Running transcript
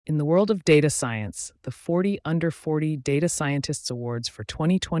In the world of data science, the 40 Under 40 Data Scientists Awards for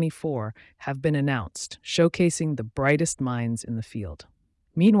 2024 have been announced, showcasing the brightest minds in the field.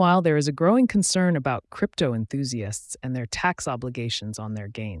 Meanwhile, there is a growing concern about crypto enthusiasts and their tax obligations on their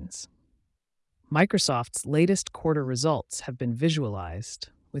gains. Microsoft's latest quarter results have been visualized,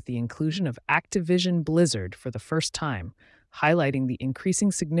 with the inclusion of Activision Blizzard for the first time, highlighting the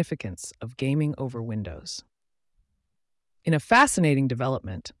increasing significance of gaming over Windows. In a fascinating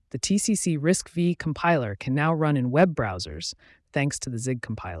development, the TCC RISC-V Compiler can now run in web browsers thanks to the Zig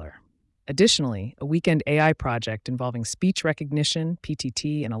Compiler. Additionally, a weekend AI project involving speech recognition,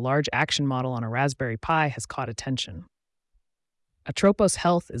 PTT, and a large action model on a Raspberry Pi has caught attention. Atropos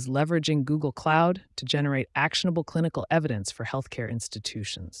Health is leveraging Google Cloud to generate actionable clinical evidence for healthcare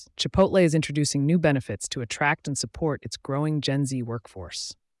institutions. Chipotle is introducing new benefits to attract and support its growing Gen Z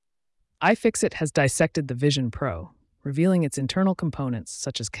workforce. iFixit has dissected the Vision Pro, revealing its internal components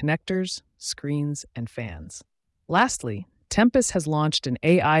such as connectors, screens, and fans. Lastly, Tempus has launched an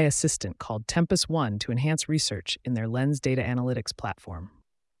AI assistant called Tempus One to enhance research in their Lens data analytics platform.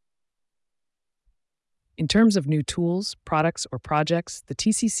 In terms of new tools, products, or projects, the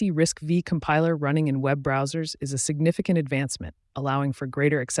TCC RISC-V compiler running in web browsers is a significant advancement, allowing for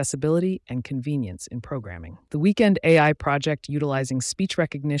greater accessibility and convenience in programming. The weekend AI project utilizing speech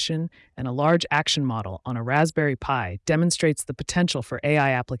recognition and a large action model on a Raspberry Pi demonstrates the potential for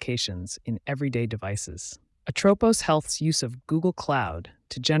AI applications in everyday devices. Atropos Health's use of Google Cloud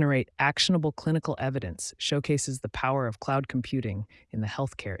to generate actionable clinical evidence showcases the power of cloud computing in the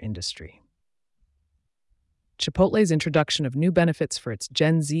healthcare industry. Chipotle's introduction of new benefits for its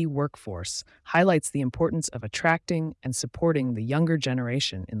Gen Z workforce highlights the importance of attracting and supporting the younger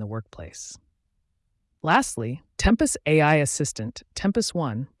generation in the workplace. Lastly, Tempus AI assistant, Tempus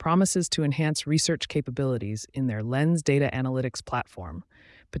One, promises to enhance research capabilities in their Lens data analytics platform,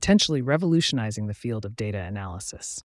 potentially revolutionizing the field of data analysis.